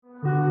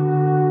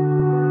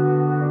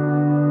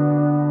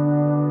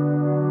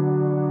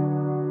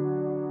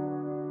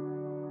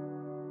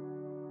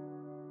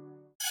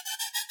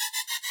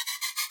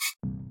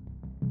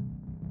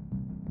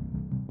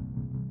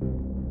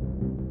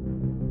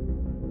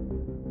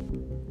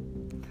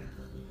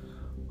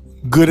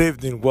Good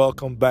evening.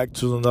 Welcome back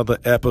to another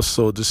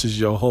episode. This is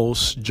your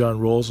host, John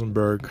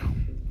Rosenberg.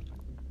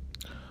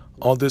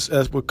 On this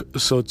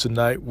episode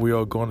tonight, we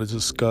are going to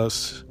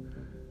discuss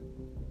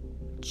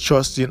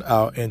trusting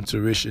our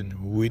intuition.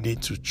 We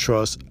need to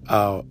trust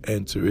our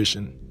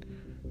intuition.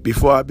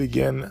 Before I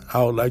begin,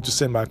 I would like to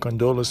send my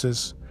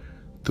condolences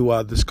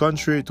throughout this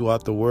country,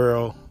 throughout the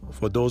world,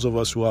 for those of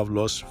us who have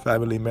lost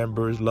family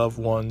members, loved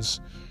ones,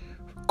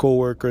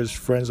 co-workers,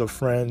 friends of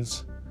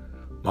friends.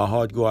 My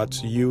heart go out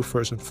to you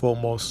first and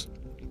foremost.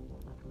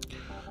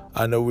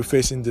 I know we're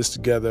facing this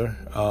together.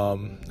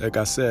 Like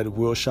I said,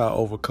 we shall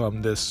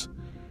overcome this.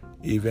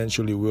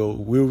 Eventually, we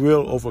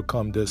will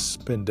overcome this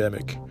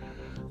pandemic.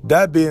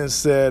 That being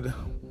said,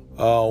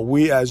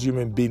 we as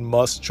human beings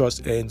must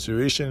trust our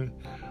intuition,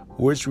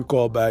 which we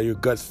call by your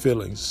gut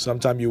feelings.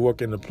 Sometimes you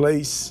work in a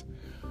place,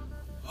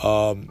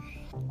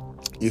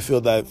 you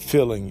feel that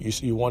feeling.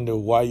 You wonder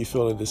why you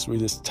feeling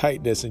this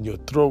tightness in your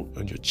throat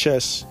and your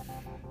chest.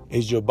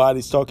 Is your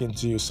body talking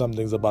to you?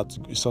 Something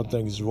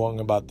is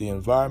wrong about the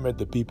environment,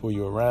 the people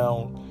you're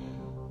around.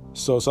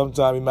 So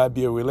sometimes it might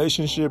be a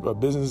relationship, a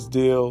business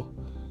deal.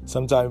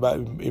 Sometimes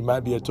it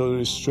might be a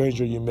totally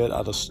stranger you met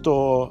at a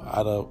store,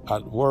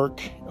 at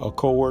work, a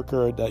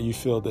coworker that you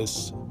feel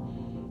this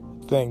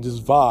thing, this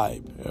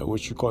vibe,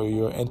 which you call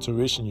your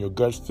intuition, your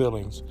gut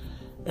feelings.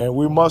 And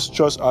we must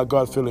trust our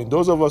gut feeling.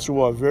 Those of us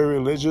who are very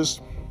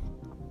religious,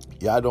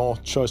 I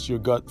don't trust your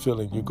gut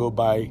feeling. You go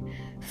by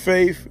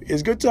faith.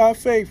 It's good to have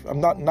faith. I'm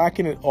not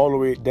knocking it all the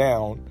way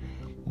down,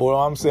 but what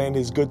I'm saying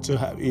is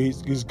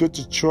it's good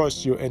to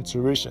trust your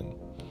intuition.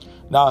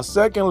 Now,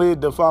 secondly,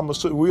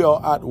 we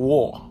are at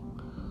war.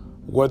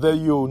 Whether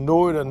you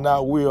know it or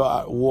not, we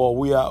are at war.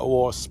 We are at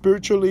war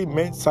spiritually,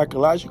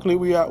 psychologically.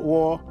 We are at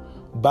war.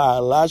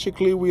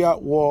 Biologically, we are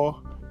at war.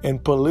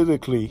 And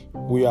politically,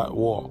 we are at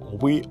war.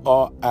 We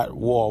are at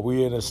war.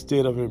 We are in a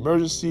state of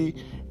emergency,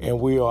 and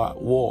we are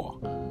at war.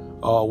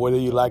 Whether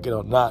you like it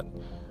or not.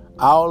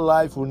 Our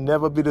life will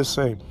never be the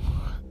same.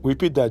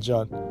 Repeat that,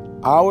 John.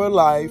 Our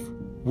life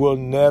will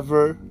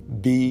never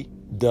be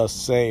the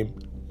same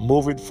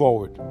moving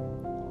forward.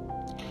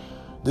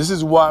 This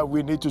is why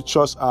we need to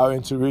trust our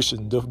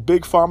intuition. The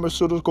big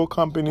pharmaceutical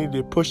company,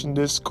 they're pushing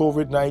this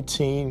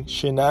COVID-19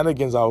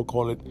 shenanigans, I would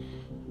call it.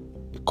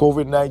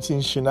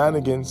 COVID-19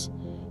 shenanigans.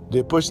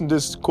 They're pushing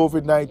this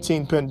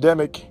COVID-19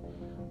 pandemic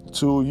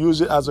to use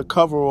it as a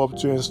cover-up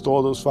to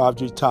install those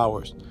 5G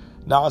towers.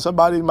 Now,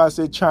 somebody might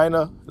say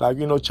China,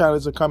 China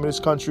is a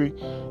communist country,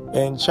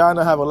 and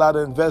China have a lot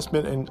of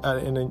investment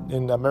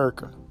in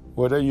America.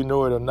 Whether you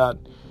know it or not,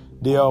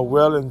 they are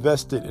well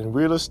invested in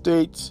real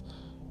estate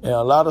and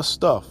a lot of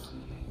stuff.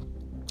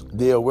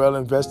 They are well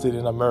invested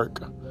in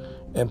America.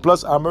 And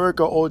plus,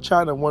 America owed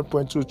China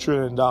 $1.2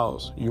 trillion.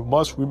 You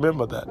must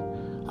remember that.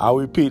 I'll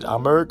repeat,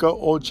 America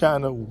owed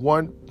China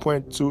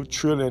 $1.2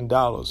 trillion.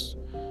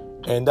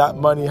 And that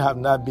money have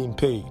not been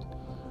paid.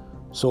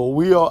 So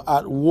we are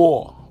at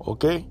war.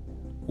 Okay,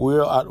 we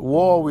are at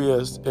war. We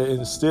are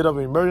in a state of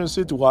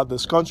emergency throughout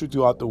this country,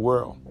 throughout the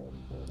world.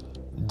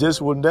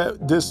 This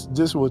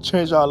will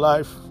change our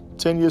life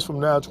 10 years from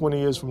now, 20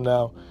 years from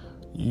now.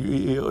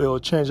 It will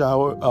change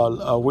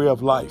our way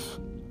of life.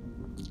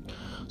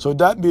 So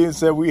that being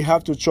said, we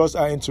have to trust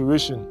our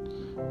intuition.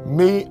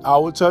 I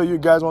will tell you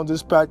guys on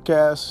this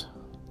podcast,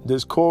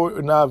 this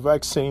corona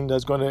vaccine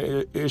that's going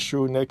to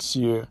issue next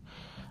year.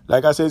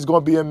 Like I said, it's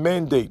going to be a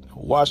mandate.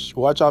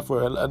 Watch out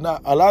for it.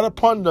 A lot of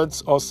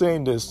pundits are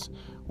saying this.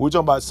 We're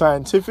talking about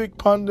scientific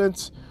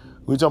pundits.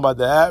 We're talking about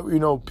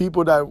the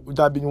people that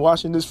have been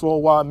watching this for a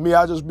while.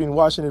 I just been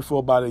watching it for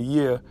about a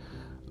year.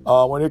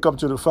 When it comes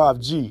to the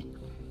 5G,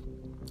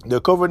 the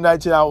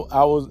COVID-19,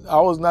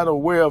 I was not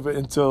aware of it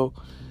until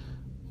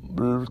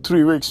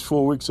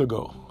 4 weeks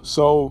ago.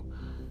 So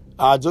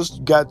I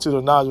just got to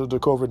the knowledge of the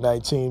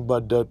COVID-19,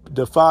 but the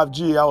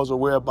 5G I was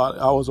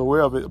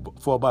aware of it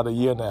for about a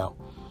year now.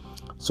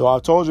 So I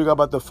told you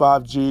about the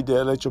 5G, the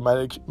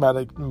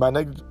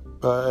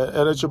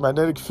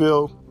electromagnetic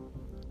field.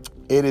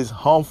 It is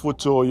harmful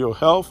to your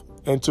health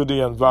and to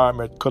the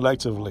environment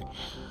collectively.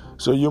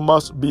 So you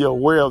must be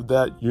aware of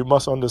that. You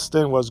must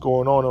understand what's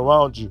going on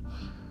around you.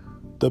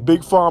 The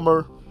big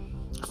pharma,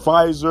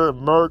 Pfizer,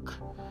 Merck,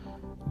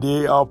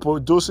 they are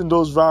producing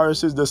those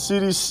viruses. The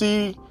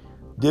CDC,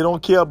 they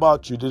don't care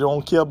about you. They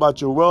don't care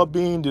about your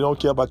well-being. They don't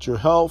care about your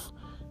health.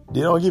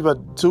 They don't give a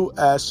two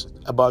ass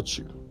about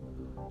you.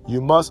 You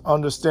must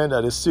understand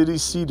that the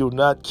CDC do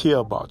not care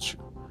about you.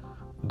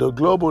 The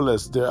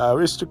globalists, the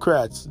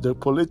aristocrats, the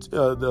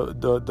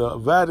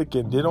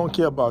Vatican, they don't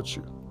care about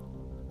you.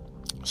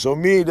 So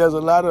there's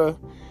a lot of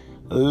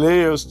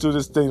layers to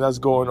this thing that's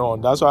going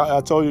on. That's why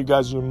I told you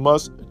guys, you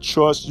must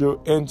trust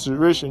your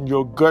intuition,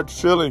 your gut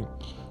feeling.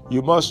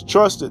 You must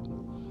trust it.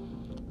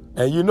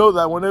 And you know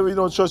that whenever you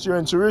don't trust your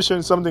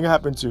intuition, something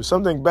happened to you.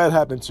 Something bad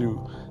happened to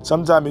you.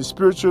 Sometimes it's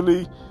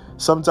spiritually,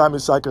 sometimes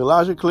it's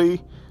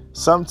psychologically,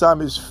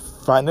 sometimes it's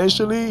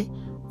financially,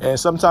 and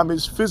sometimes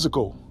it's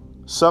physical.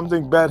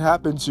 Something bad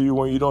happens to you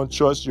when you don't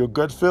trust your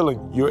gut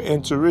feeling, your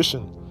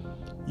intuition.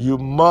 You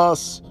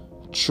must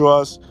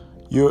trust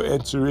your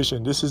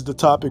intuition. This is the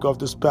topic of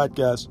this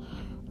podcast.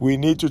 We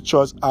need to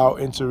trust our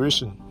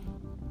intuition.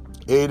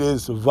 It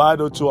is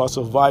vital to our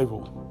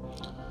survival.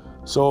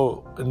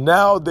 So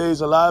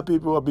nowadays, a lot of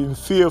people are being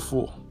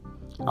fearful.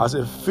 I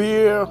said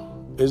fear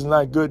is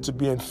not good to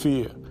be in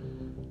fear.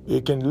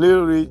 It can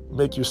literally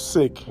make you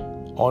sick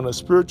on a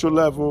spiritual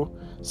level,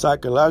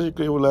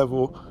 psychological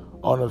level,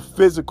 on a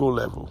physical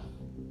level.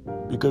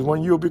 Because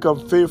when you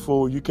become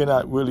fearful, you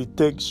cannot really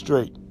think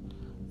straight.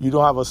 You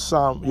don't have a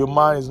sound. Your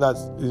mind is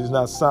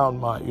not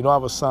sound mind. You don't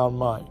have a sound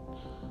mind.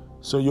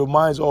 So your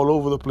mind's all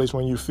over the place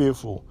when you're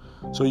fearful.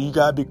 So you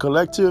gotta be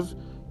collective.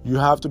 You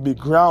have to be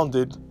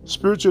grounded,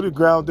 spiritually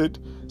grounded,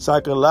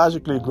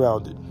 psychologically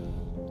grounded,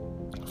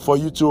 for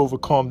you to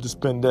overcome this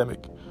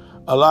pandemic.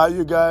 A lot of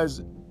you guys,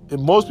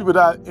 and most people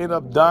that end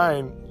up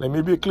dying, let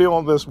me be clear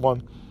on this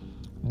one,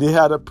 they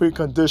had a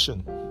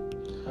precondition.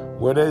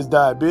 Whether it's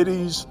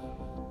diabetes,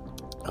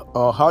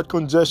 heart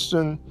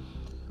congestion,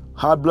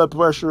 high blood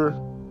pressure,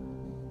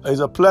 is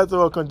a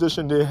plethora of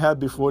conditions they had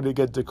before they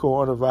get the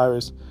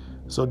coronavirus.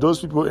 So those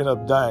people end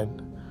up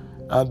dying.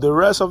 And the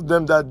rest of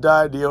them that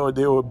died, they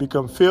will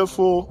become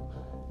fearful.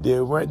 They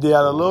had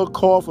a little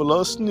cough, a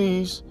little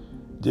sneeze.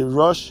 They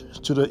rush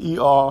to the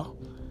ER.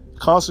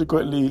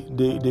 Consequently,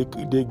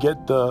 they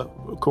get the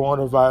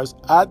coronavirus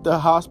at the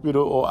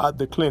hospital or at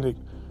the clinic,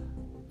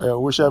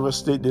 whichever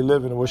state they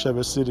live in,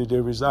 whichever city they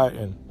reside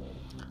in.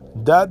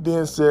 That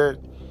being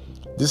said,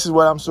 this is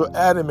what I'm so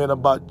adamant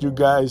about you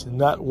guys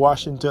not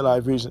watching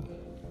television.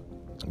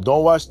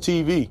 Don't watch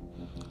TV.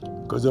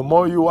 Because the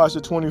more you watch the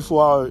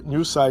 24-hour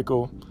news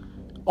cycle,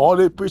 all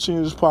they're preaching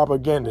is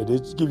propaganda. They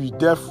just give you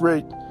death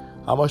rate,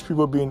 how much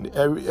people being,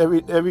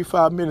 every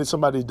 5 minutes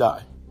somebody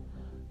die.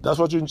 That's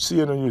what you see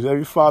in the news.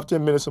 Every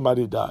 5-10 minutes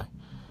somebody die.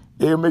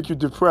 It'll make you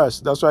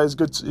depressed. That's why it's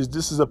good.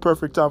 This is a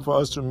perfect time for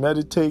us to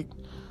meditate,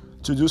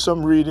 to do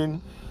some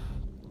reading,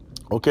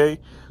 okay?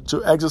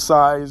 To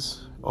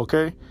exercise,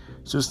 okay?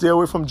 To stay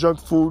away from junk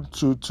food,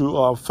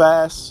 to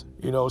fast.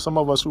 You know, some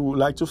of us who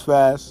like to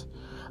fast.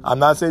 I'm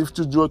not saying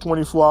to do a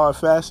 24-hour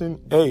fasting.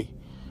 Hey,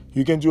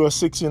 you can do a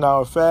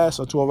 16-hour fast,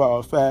 a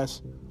 12-hour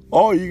fast,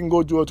 or you can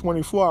go do a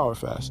 24-hour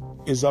fast.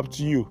 It's up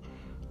to you.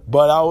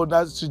 But I would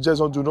not suggest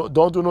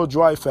don't do no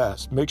dry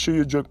fast. Make sure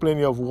you drink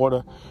plenty of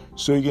water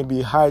so you can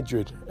be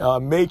hydrated.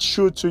 Make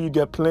sure you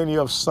get plenty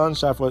of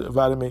sunshine for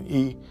vitamin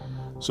E.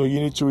 So you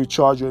need to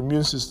recharge your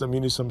immune system. You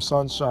need some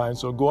sunshine.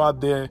 So go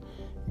out there,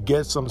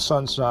 get some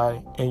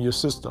sunshine in your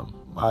system.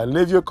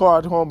 Leave your car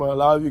at home. A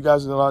lot of you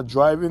guys are not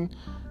driving.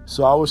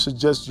 So I would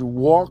suggest you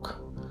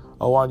walk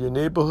around your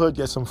neighborhood,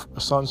 get some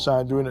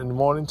sunshine during in the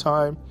morning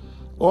time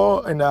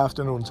or in the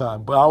afternoon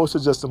time. But I would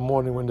suggest the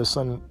morning when the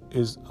sun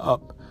is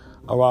up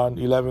around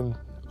 11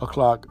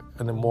 o'clock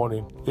in the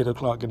morning, 8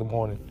 o'clock in the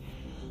morning.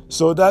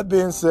 So that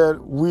being said,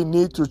 we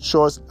need to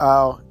trust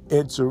our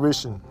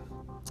intuition.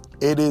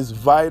 It is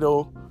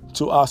vital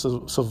to our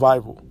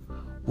survival.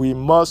 We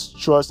must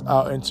trust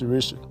our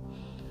intuition.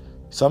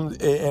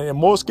 And in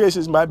most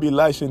cases, it might be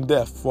life and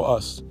death for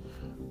us.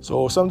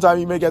 So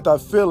sometimes you may get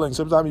that feeling.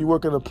 Sometimes you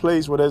work in a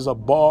place where there's a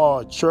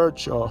bar, a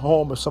church, or a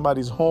home, or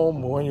somebody's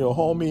home, or one of your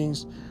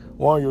homies,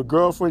 one of your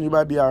girlfriend. You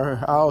might be at her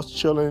house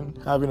chilling,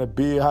 having a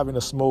beer, having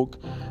a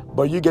smoke.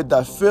 But you get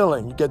that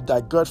feeling. You get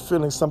that gut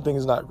feeling something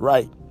is not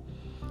right.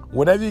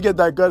 Whenever you get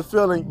that gut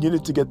feeling, you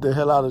need to get the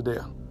hell out of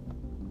there.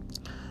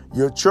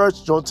 Your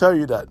church don't tell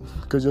you that.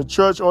 Because your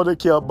church, all they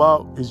care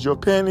about is your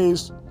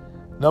pennies.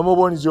 Number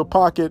one is your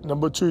pocket.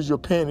 Number two is your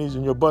panties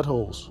and your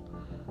buttholes.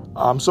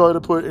 I'm sorry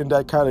to put it in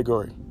that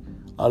category.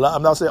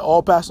 I'm not saying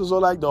all pastors are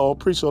like that, all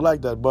priests are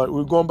like that, but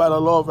we're going by the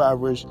law of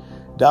average.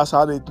 That's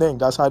how they think.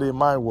 That's how their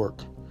mind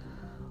work.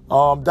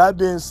 That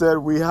being said,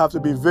 we have to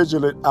be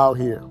vigilant out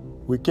here.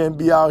 We can't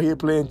be out here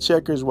playing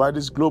checkers while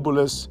this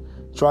globalist,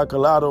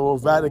 Tricolado or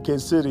Vatican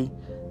City,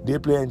 they're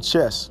playing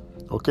chess,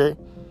 okay?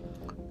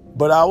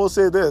 But I will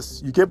say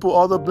this, you can't put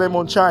all the blame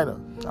on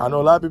China. I know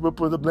a lot of people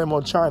put the blame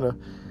on China,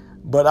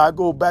 but I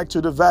go back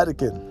to the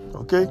Vatican,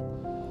 okay?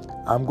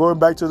 I'm going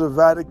back to the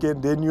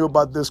Vatican. They knew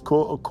about this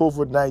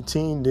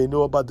COVID-19. They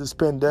know about this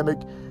pandemic.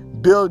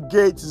 Bill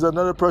Gates is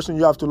another person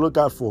you have to look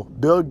out for.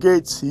 Bill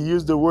Gates, he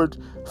used the word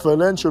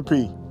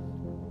philanthropy.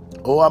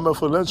 Oh, I'm a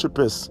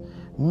philanthropist.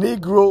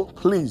 Negro,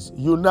 please,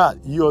 you're not.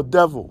 You're a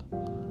devil.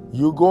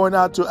 You're going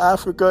out to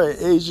Africa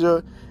and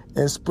Asia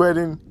and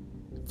spreading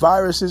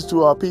viruses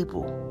to our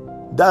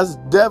people. That's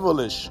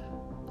devilish,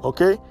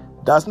 okay?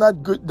 That's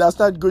not good. That's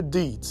not good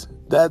deeds.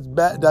 That's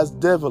bad. That's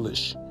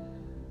devilish.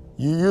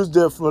 You use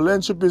the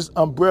philanthropist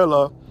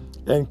umbrella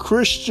and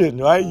Christian,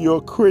 right? You're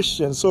a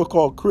Christian,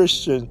 so-called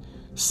Christian.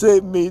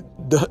 Save me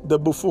the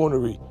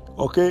buffoonery,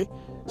 okay?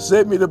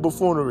 Save me the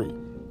buffoonery.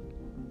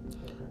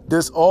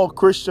 This all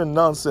Christian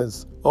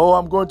nonsense. Oh,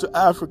 I'm going to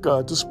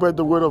Africa to spread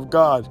the word of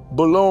God.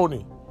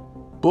 Baloney.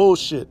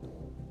 Bullshit.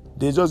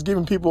 They're just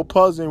giving people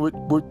puzzling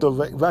with the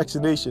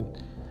vaccination.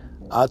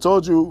 I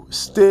told you,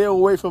 stay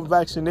away from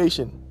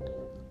vaccination.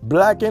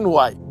 Black and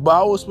white.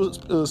 But I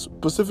was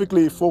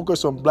specifically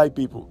focused on black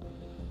people.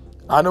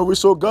 I know we're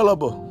so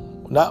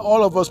gullible. Not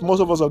all of us, most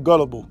of us are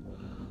gullible.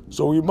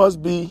 So we must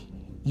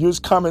use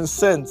common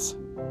sense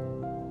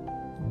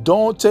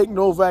Don't take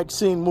no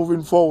vaccine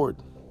moving forward.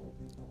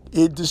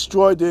 It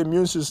destroyed the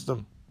immune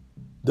system.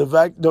 The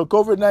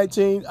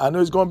COVID-19, I know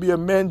it's going to be a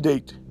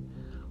mandate.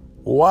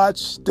 Watch,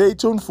 stay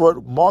tuned for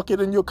it. Mark it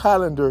in your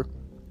calendar.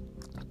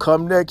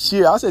 Come next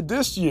year. I said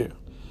this year.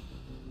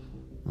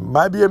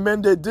 Might be a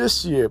mandate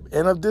this year.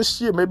 End of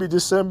this year, maybe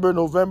December,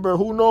 November,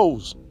 who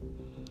knows?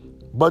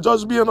 But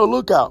just be on the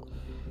lookout.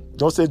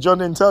 Don't say John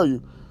didn't tell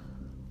you.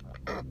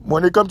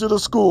 When they come to the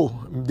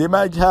school, they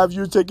might have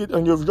you take it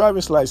on your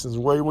driver's license.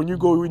 Where when you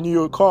go renew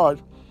your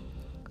card,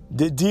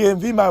 the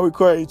DMV might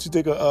require you to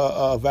take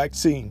a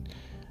vaccine.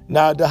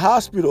 Now, the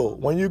hospital,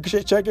 when you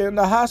check in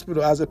the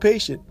hospital as a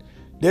patient,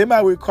 they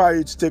might require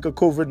you to take a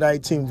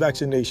COVID-19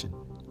 vaccination.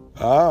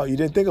 Ah, you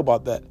didn't think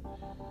about that.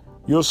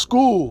 Your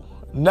school,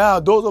 now,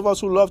 those of us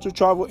who love to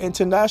travel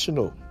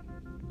international.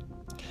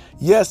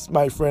 Yes,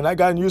 my friend, I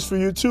got news for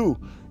you too.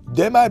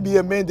 There might be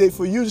a mandate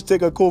for you to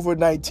take a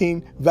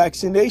COVID-19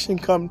 vaccination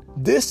come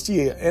this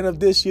year, end of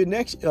this year,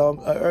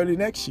 early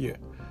next year.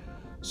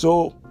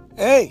 So,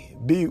 hey,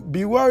 be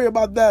worried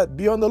about that.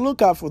 Be on the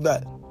lookout for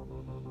that.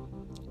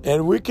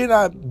 And we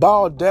cannot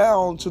bow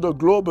down to the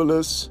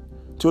globalists,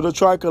 to the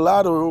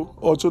Trilateral,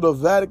 or to the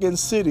Vatican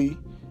City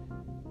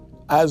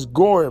as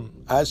Gorham,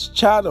 as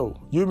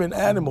chattel, human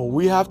animal.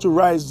 We have to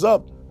rise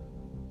up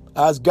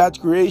as God's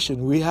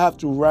creation. We have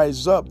to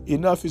rise up.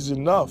 Enough is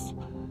enough.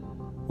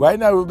 Right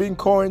now, we're being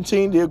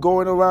quarantined. They're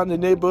going around the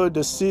neighborhood,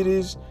 the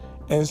cities,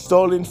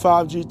 installing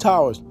 5G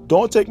towers.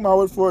 Don't take my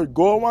word for it.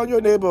 Go around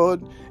your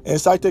neighborhood and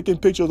start taking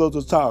pictures of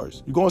those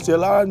towers. You're going to see a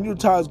lot of new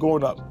towers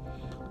going up.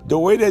 The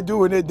way they're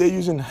doing it, they're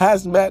using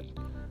hazmat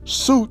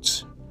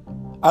suits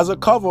as a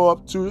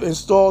cover-up to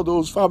install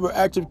those fiber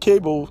active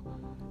cables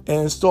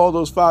and install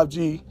those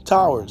 5G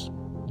towers.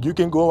 You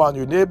can go around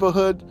your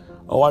neighborhood,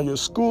 around your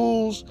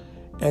schools,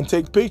 and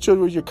take pictures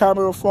with your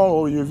camera phone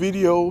or your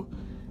video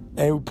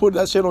and put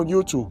that shit on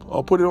YouTube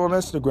or put it on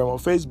Instagram or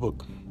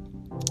Facebook.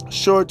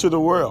 Show it to the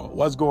world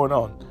what's going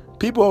on.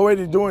 People are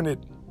already doing it.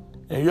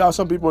 And you have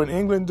some people in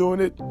England doing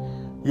it.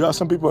 You have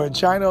some people in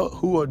China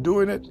who are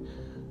doing it.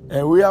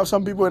 And we have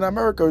some people in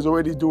America who's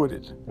already doing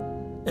it.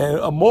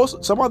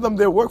 And some of them,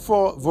 they work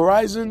for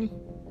Verizon,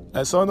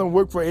 and some of them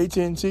work for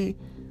AT&T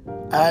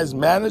as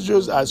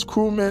managers, as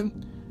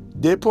crewmen.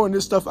 They're putting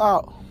this stuff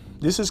out.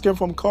 This is came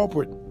from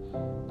corporate.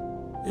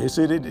 They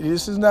say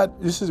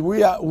that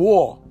we are at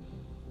war.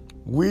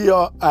 We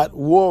are at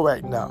war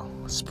right now.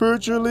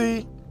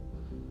 Spiritually,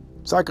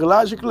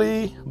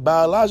 psychologically,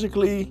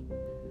 biologically,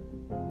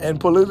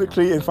 and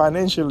politically and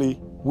financially,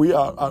 we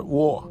are at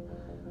war.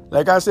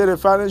 Like I said, the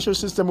financial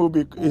system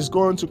is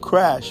going to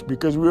crash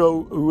because we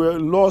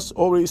lost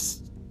already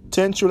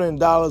 $10 trillion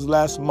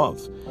last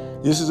month.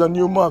 This is a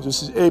new month.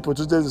 This is April.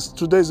 Today's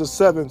the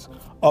 7th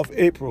of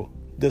April.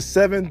 The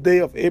 7th day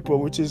of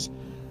April, which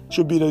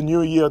should be the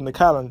new year on the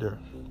calendar,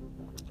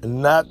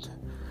 and not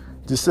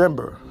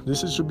December.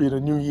 Should be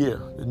the new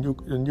year, the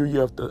new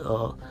year of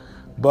the.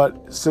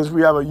 But since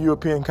we have a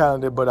European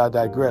calendar, but I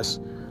digress.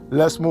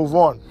 Let's move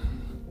on.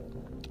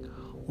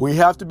 We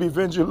have to be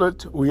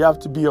vigilant. We have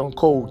to be on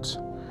codes.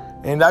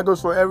 And that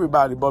goes for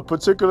everybody. But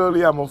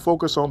particularly, I'm going to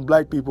focus on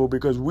black people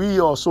because we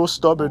are so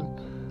stubborn.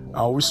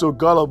 We're so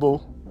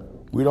gullible.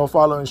 We don't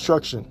follow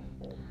instruction.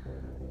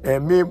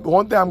 And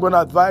one thing I'm going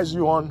to advise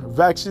you on,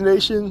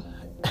 vaccination,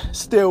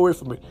 stay away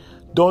from it.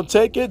 Don't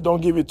take it.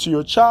 Don't give it to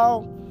your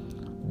child.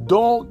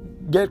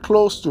 Don't get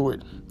close to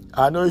it.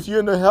 I know if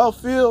you're in the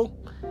health field,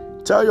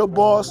 tell your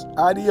boss,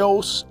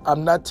 adios,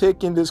 I'm not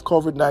taking this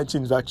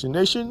COVID-19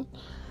 vaccination.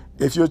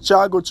 If your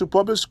child goes to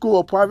public school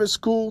or private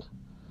school,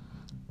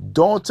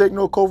 don't take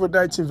no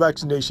COVID-19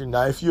 vaccination.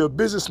 Now, if you're a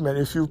businessman,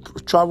 if you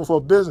travel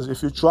for business,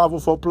 if you travel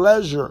for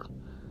pleasure,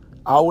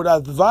 I would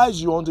advise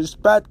you on this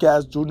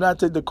podcast, do not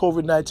take the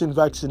COVID-19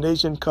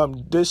 vaccination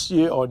come this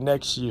year or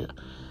next year.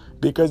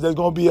 Because there's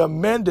going to be a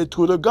mandate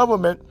to the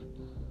government,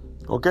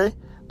 okay?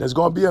 There's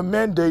going to be a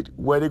mandate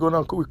where they're going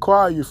to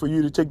require you for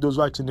you to take those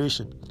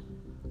vaccinations.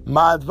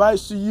 My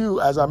advice to you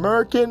as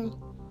American,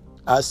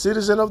 as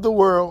citizen of the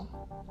world,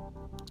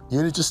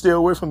 you need to stay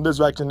away from this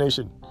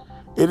vaccination.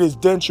 It is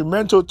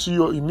detrimental to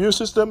your immune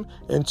system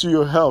and to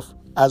your health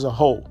as a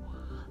whole.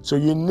 So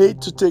you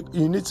need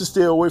to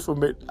stay away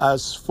from it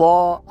as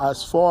far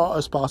as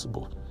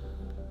possible.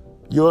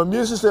 Your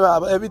immune system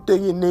has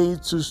everything it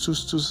needs to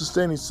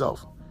sustain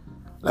itself.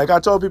 Like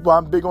I told people,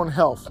 I'm big on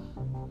health.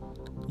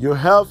 Your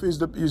health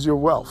is your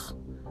wealth.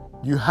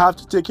 You have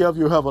to take care of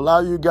your health. A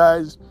lot of you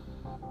guys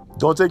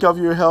don't take care of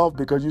your health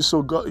because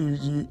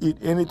you eat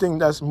anything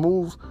that's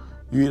moved.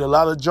 You eat a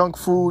lot of junk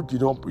food. You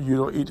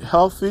don't eat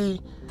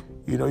healthy.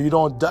 You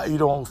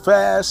don't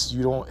fast.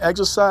 You don't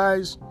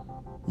exercise.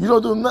 You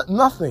don't do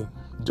nothing.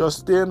 Just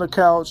stay on the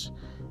couch,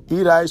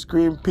 eat ice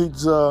cream,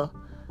 pizza,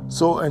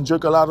 and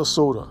drink a lot of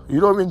soda. You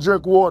don't even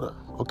drink water.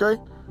 Okay,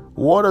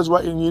 water is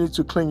what you need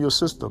to clean your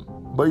system,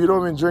 but you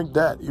don't even drink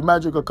that. You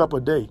might drink a cup a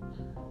day.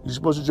 You're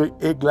supposed to drink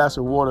 8 glasses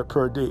of water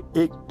per day.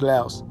 8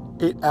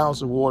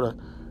 ounces of water,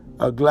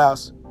 a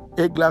glass.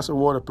 8 glasses of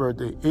water per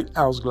day.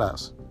 8-ounce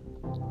glass.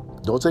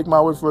 Don't take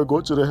my word for it. Go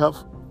to the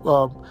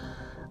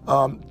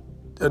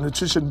a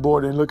nutrition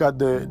board and look at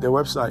their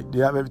website. They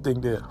have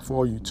everything there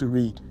for you to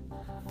read.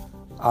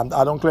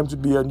 I don't claim to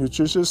be a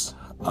nutritionist,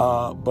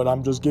 but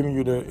I'm just giving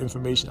you the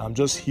information. I'm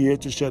just here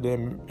to share the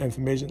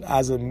information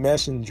as a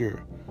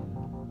messenger.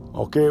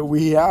 Okay,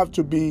 we have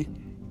to be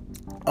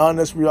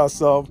honest with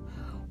ourselves.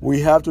 We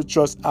have to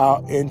trust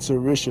our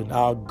intuition,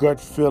 our gut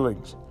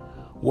feelings.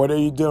 Whether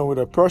you're dealing with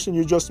a person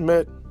you just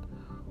met,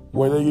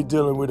 whether you're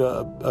dealing with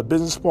a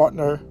business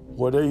partner,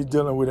 whether you're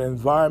dealing with an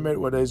environment,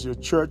 whether it's your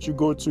church you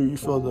go to, you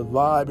feel the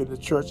vibe in the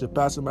church, the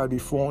pastor might be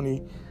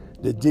phony,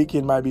 the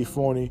deacon might be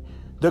phony,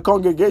 the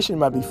congregation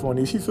might be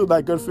phony. If you feel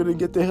that gut feeling,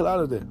 get the hell out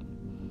of there.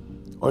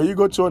 Or you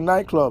go to a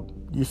nightclub,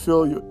 you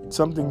feel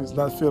something is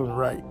not feeling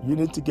right. You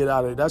need to get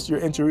out of it. That's your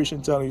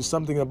intuition telling you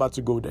something about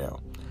to go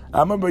down. I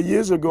remember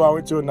years ago, I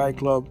went to a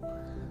nightclub,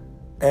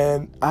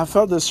 and I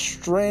felt this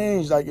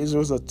strange, like it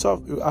was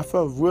I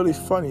felt really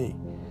funny.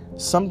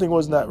 Something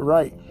was not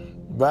right.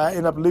 But I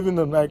ended up leaving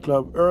the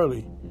nightclub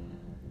early.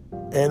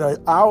 And an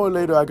hour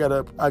later, I got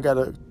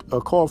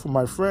a call from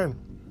my friend.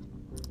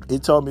 He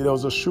told me there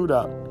was a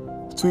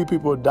shootout. 3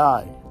 people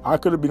died. I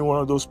could have been one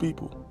of those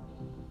people.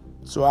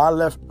 So I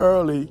left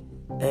early,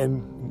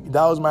 and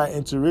that was my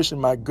intuition.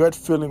 My gut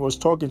feeling was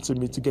talking to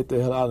me to get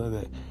the hell out of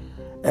there.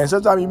 And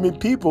sometimes you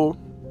meet people,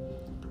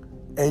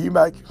 and you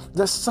might,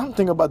 there's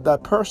something about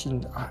that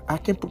person. I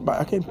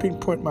can't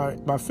pinpoint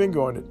my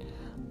finger on it.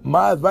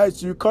 My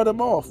advice to you, cut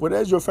them off. Whether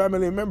it's your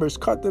family members,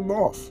 cut them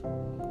off.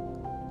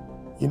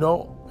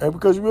 And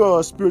because we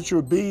are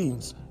spiritual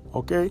beings,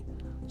 okay?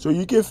 So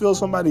you can feel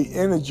somebody's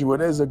energy,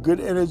 whether it's a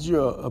good energy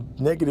or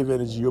a negative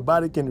energy. Your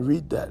body can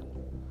read that,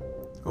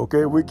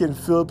 okay? We can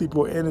feel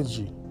people's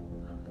energy.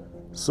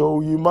 So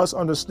you must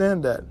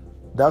understand that.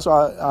 That's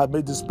why I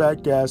made this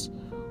podcast.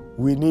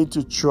 We need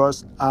to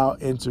trust our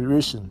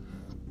intuition.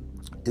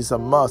 It's a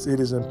must. It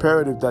is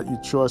imperative that you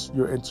trust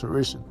your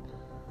intuition.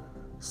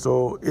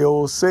 So it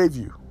will save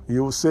you. It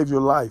will save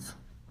your life.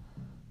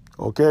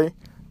 Okay?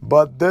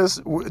 But this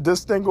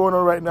thing going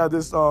on right now,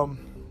 this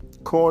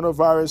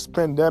coronavirus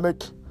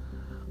pandemic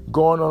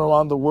going on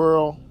around the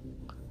world,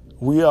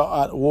 we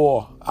are at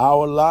war.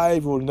 Our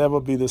life will never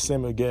be the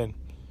same again.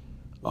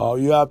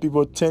 You have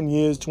people 10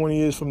 years, 20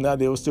 years from now,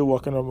 they will still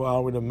walking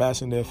around with a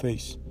mask in their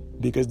face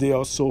because they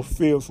are so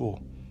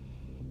fearful.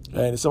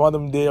 And some of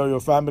them, they are your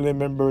family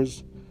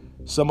members.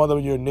 Some of them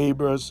are your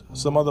neighbors.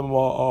 Some of them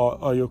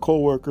are your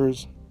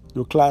co-workers,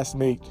 your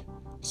classmates,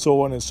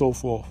 so on and so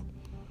forth.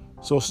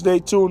 So stay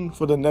tuned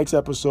for the next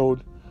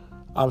episode.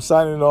 I'm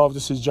signing off.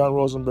 This is John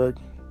Rosenberg,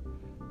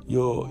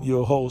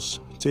 your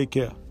host. Take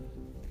care.